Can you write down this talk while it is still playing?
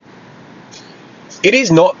It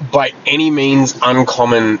is not by any means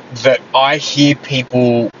uncommon that I hear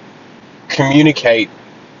people communicate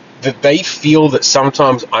that they feel that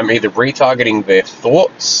sometimes I'm either retargeting their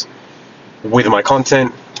thoughts with my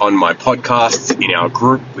content on my podcasts, in our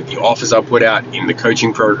group, with the offers I put out, in the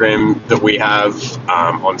coaching program that we have,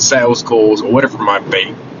 on sales calls, or whatever it might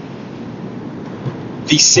be.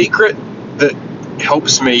 The secret that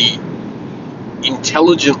helps me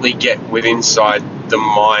intelligently get within inside the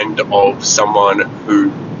mind of someone who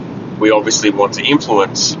we obviously want to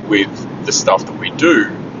influence with the stuff that we do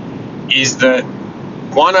is that,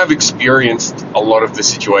 one, I've experienced a lot of the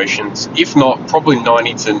situations, if not probably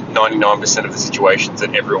 90 to 99% of the situations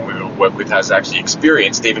that everyone we work with has actually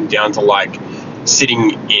experienced, even down to like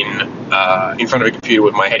sitting in front of a computer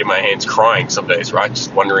with my head in my hands crying some days, right?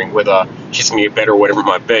 Just wondering whether she's going to get better or whatever it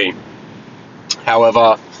might be.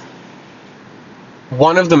 However,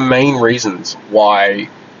 one of the main reasons why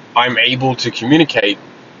I'm able to communicate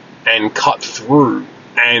and cut through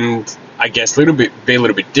and I guess be a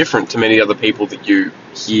little bit different to many other people that you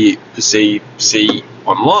hear, perceive, see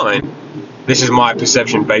online. This is my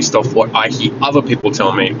perception based off what I hear other people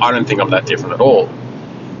tell me. I don't think I'm that different at all.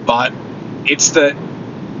 But it's that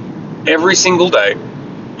every single day,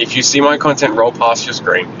 if you see my content roll past your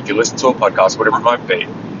screen, if you listen to a podcast, whatever it might be,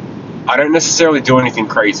 I don't necessarily do anything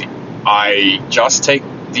crazy. I just take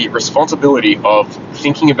the responsibility of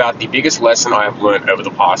thinking about the biggest lesson I have learned over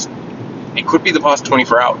the past. It could be the past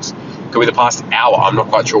 24 hours. It could be the past hour. I'm not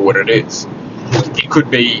quite sure what it is. It could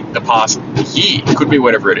be the past year. It could be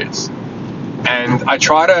whatever it is. And I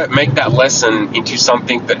try to make that lesson into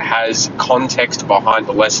something that has context behind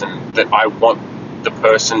the lesson that I want the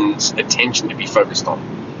person's attention to be focused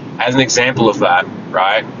on. As an example of that,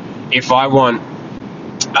 right? If I want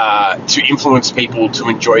to influence people to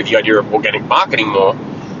enjoy the idea of organic marketing more,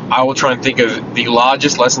 I will try and think of the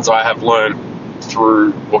largest lessons I have learned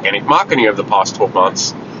through organic marketing over the past 12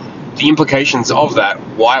 months, the implications of that,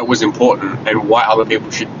 why it was important, and why other people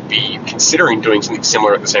should be considering doing something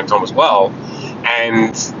similar at the same time as well.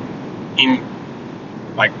 And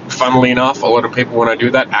funnily enough, a lot of people, when I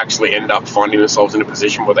do that, actually end up finding themselves in a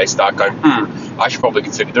position where they start going, I should probably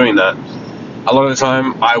consider doing that. A lot of the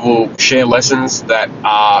time, I will share lessons that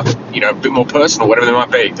are, a bit more personal, whatever they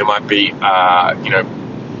might be. There might be,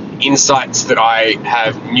 insights that I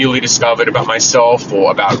have newly discovered about myself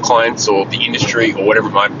or about clients or the industry or whatever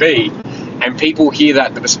it might be. And people hear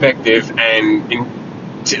that, the perspective, and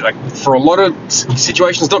for a lot of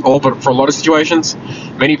situations, not all, but for a lot of situations,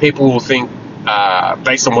 many people will think,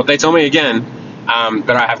 based on what they tell me again,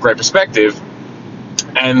 that I have great perspective,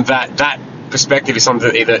 and that perspective is something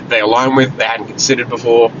that either they align with, they hadn't considered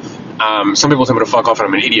before. Some people tell me to fuck off and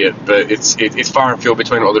I'm an idiot, but it's far and few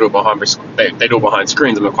between what they do behind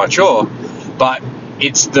screens. I'm not quite sure, but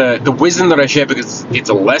it's the wisdom that I share because it's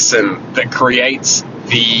a lesson that creates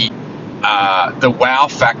the wow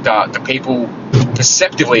factor that people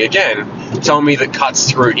perceptively, again, tell me that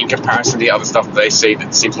cuts through in comparison to the other stuff that they see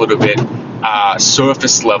that seems a little bit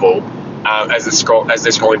surface level as they're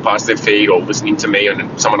scrolling past their feed or listening to me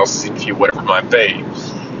on someone else's interview, whatever it might be.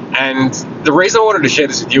 And the reason I wanted to share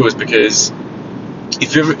this with you is because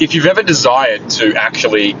if you've ever desired to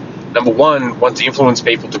actually, number one, want to influence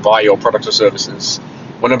people to buy your products or services,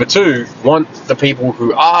 or number two, want the people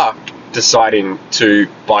who are deciding to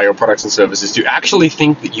buy your products and services to actually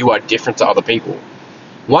think that you are different to other people.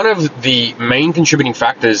 One of the main contributing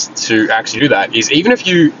factors to actually do that is, even if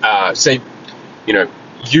you say,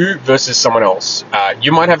 you versus someone else,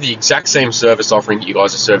 you might have the exact same service offering that you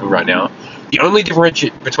guys are serving right now. The only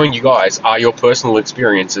differentiate between you guys are your personal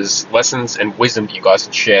experiences, lessons, and wisdom that you guys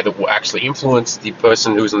can share that will actually influence the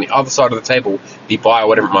person who's on the other side of the table, the buyer,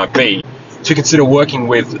 whatever it might be, to consider working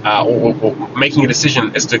with or making a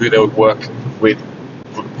decision as to who they would work with,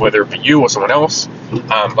 whether it be you or someone else.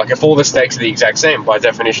 If all the stakes are the exact same, by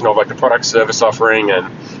definition of the product service offering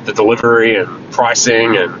and the delivery and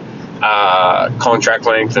pricing and contract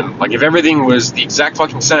length, and if everything was the exact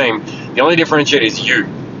fucking same, the only differentiator is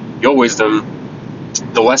your wisdom,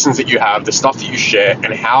 the lessons that you have, the stuff that you share,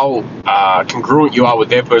 and how congruent you are with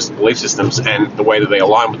their personal belief systems and the way that they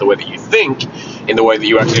align with the way that you think in the way that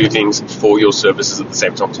you actually do things for your services at the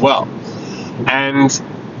same time as well. And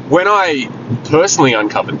when I personally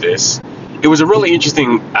uncovered this, it was a really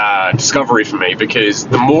interesting discovery for me, because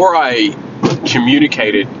the more I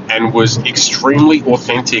communicated and was extremely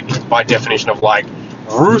authentic, by definition of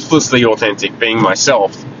ruthlessly authentic, being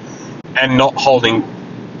myself and not holding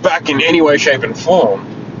back in any way, shape and form,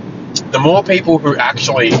 the more people who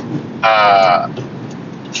actually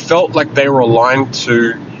felt like they were aligned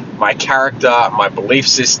to my character, my belief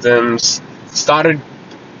systems, started,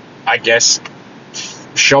 I guess,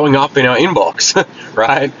 showing up in our inbox,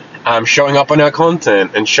 right? Showing up on our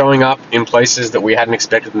content and showing up in places that we hadn't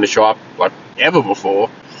expected them to show up like ever before.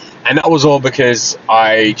 And that was all because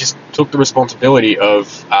I just took the responsibility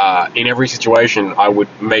of, in every situation, I would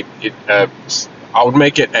make it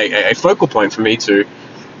a focal point for me to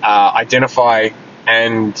identify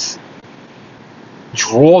and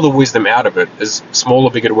draw the wisdom out of it, as small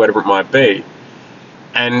or big or whatever it might be.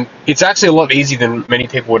 And it's actually a lot easier than many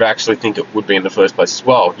people would actually think it would be in the first place as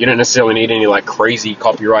well. You don't necessarily need any like crazy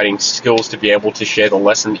copywriting skills to be able to share the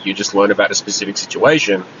lesson that you just learned about a specific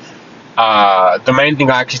situation. The main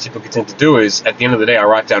thing I actually typically tend to do is, at the end of the day, I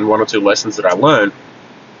write down 1 or 2 lessons that I learned.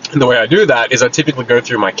 And the way I do that is I typically go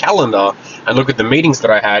through my calendar and look at the meetings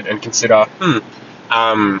that I had and consider,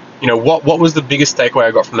 what was the biggest takeaway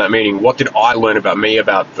I got from that meeting? What did I learn about me,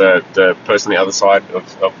 about the person on the other side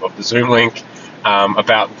of the Zoom link,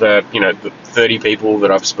 about the 30 people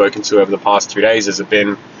that I've spoken to over the past 2 days? Has it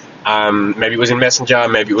been, maybe it was in Messenger,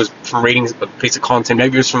 maybe it was from reading a piece of content,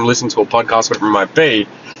 maybe it was from listening to a podcast, whatever it might be.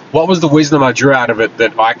 What was the wisdom I drew out of it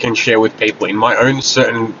that I can share with people in my own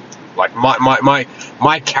certain, like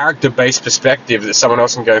my character-based perspective, that someone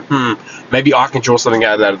else can go, maybe I can draw something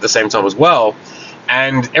out of that at the same time as well.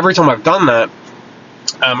 And every time I've done that,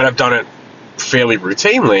 and I've done it fairly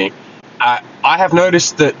routinely, I have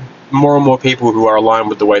noticed that more and more people who are aligned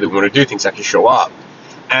with the way that we want to do things actually show up.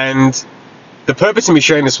 And the purpose of me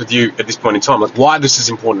sharing this with you at this point in time, like why this is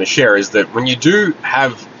important to share, is that when you do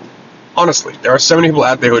have, honestly, there are so many people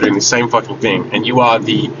out there who are doing the same fucking thing, and you are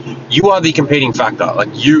the competing factor. Like,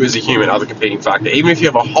 you as a human are the competing factor. Even if you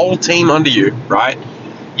have a whole team under you, right?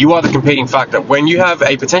 You are the competing factor. When you have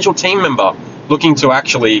a potential team member looking to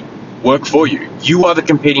actually work for you, you are the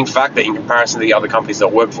competing factor in comparison to the other companies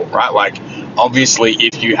that work for, right? Like, obviously,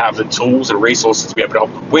 if you have the tools and resources to be able to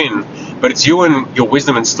help them win, but it's you and your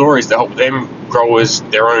wisdom and stories that help them grow as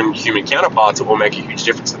their own human counterparts that will make a huge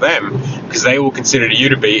difference to them, because they will consider you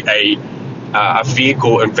to be a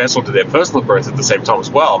vehicle and vessel to their personal growth at the same time as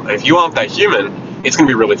well. And if you aren't that human, it's going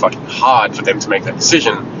to be really fucking hard for them to make that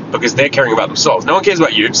decision, because they're caring about themselves. No one cares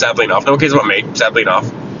about you, sadly enough. No one cares about me, sadly enough.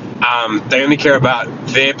 They only care about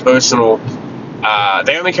their personal.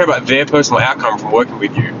 They only care about their personal outcome from working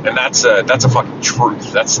with you, and that's a fucking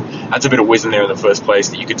truth. That's a bit of wisdom there in the first place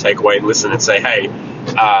that you could take away and listen and say, hey,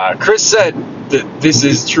 Chris said that this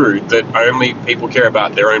is true, that only people care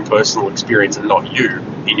about their own personal experience and not you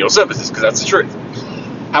in your services, because that's the truth.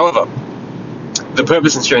 However, the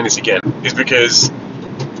purpose in sharing this again is because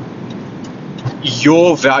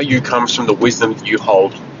your value comes from the wisdom that you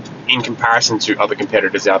hold in comparison to other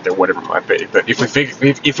competitors out there, whatever it might be. But if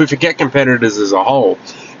we forget competitors as a whole,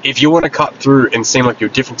 if you want to cut through and seem like you're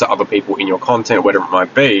different to other people in your content, whatever it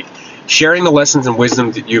might be, sharing the lessons and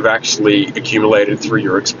wisdom that you've actually accumulated through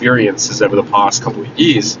your experiences over the past couple of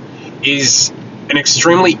years is an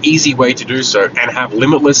extremely easy way to do so, and have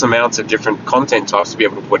limitless amounts of different content types to be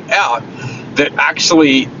able to put out that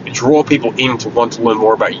actually draw people in to want to learn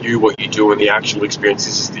more about you, what you do, and the actual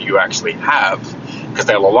experiences that you actually have, because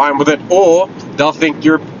they'll align with it, or they'll think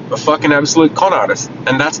you're a fucking absolute con artist,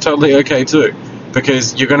 and that's totally okay too,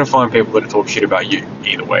 because you're going to find people that talk shit about you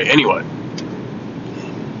either way anyway.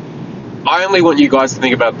 I only want you guys to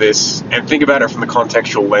think about this, and think about it from the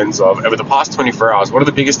contextual lens of, over the past 24 hours, what are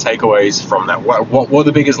the biggest takeaways from that? What were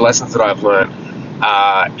the biggest lessons that I've learned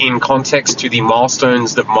in context to the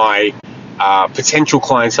milestones that my potential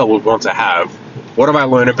clientele would want to have? What have I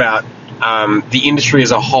learned about the industry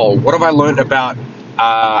as a whole? What have I learned about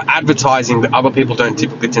advertising that other people don't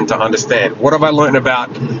typically tend to understand? What have I learned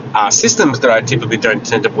about systems that I typically don't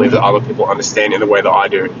tend to believe that other people understand in the way that I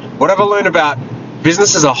do? What have I learned about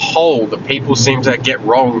business as a whole that people seem to get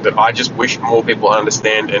wrong, that I just wish more people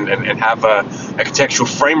understand and have a contextual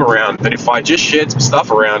frame around, that if I just shared some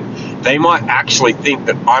stuff around, they might actually think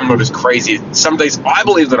that I'm not as crazy. Some days I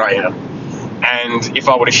believe that I am. And if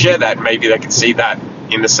I were to share that, maybe they could see that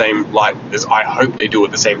in the same light as I hope they do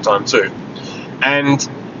at the same time too. And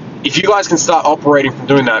if you guys can start operating from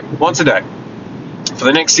doing that once a day for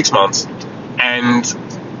the next 6 months, and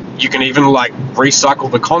you can even like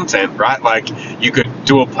recycle the content, right? Like, you could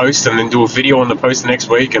do a post and then do a video on the post the next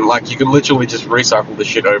week, and like, you can literally just recycle the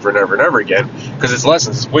shit over and over and over again, because it's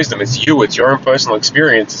lessons, it's wisdom, it's you, it's your own personal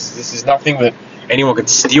experience. This is nothing that anyone can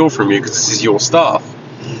steal from you, because this is your stuff.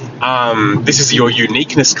 This is your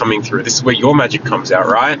uniqueness coming through. This is where your magic comes out,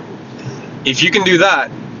 right? If you can do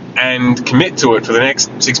that and commit to it for the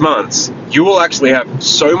next 6 months, you will actually have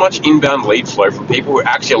so much inbound lead flow from people who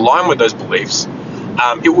actually align with those beliefs.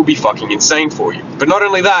 It will be fucking insane for you. But not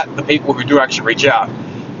only that, the people who do actually reach out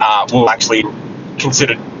will actually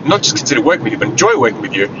not just consider working with you, but enjoy working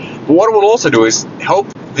with you, But what it will also do is help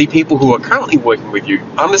the people who are currently working with you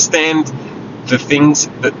understand the things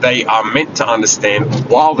that they are meant to understand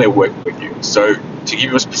while they're working with you. So to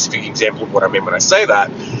give you a specific example of what I mean when I say that,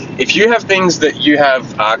 if you have things that you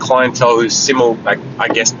have clientele who's similar,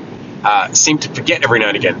 seem to forget every now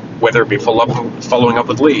and again, whether it be following up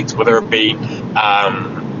with leads, whether it be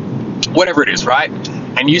whatever it is, right?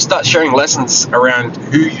 And you start sharing lessons around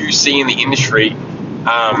who you see in the industry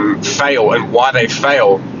fail and why they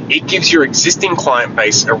fail, it gives your existing client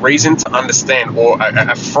base a reason to understand, or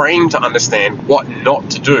a frame to understand what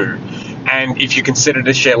not to do. And if you consider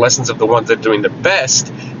to share lessons of the ones that are doing the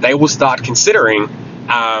best, they will start considering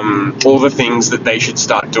all the things that they should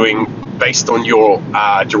start doing based on your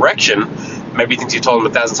direction. Maybe things you told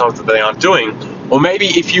them 1,000 times that they aren't doing. Or maybe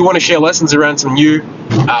if you want to share lessons around some new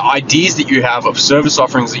ideas that you have of service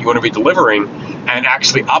offerings that you want to be delivering and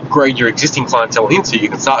actually upgrade your existing clientele into, you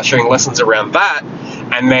can start sharing lessons around that.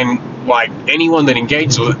 And then, like, anyone that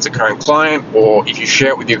engages with it's a current client, or if you share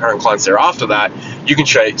it with your current clients thereafter that, you can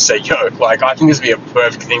say, yo, like, I think this would be a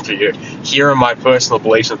perfect thing for you. Here are my personal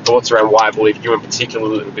beliefs and thoughts around why I believe you in particular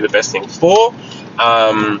would be the best thing for.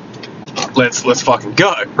 Let's fucking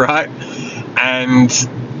go, right? And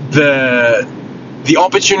the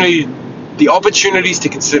opportunities to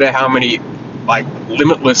consider how many, like,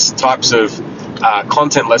 limitless types of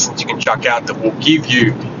content lessons you can chuck out that will give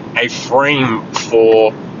you a frame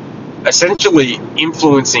for essentially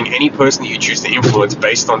influencing any person that you choose to influence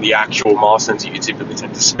based on the actual milestones that you typically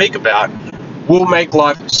tend to speak about, will make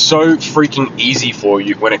life so freaking easy for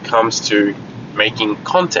you when it comes to making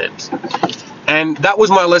content. And that was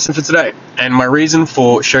my lesson for today. And my reason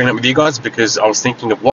for sharing that with you guys is because I was thinking of what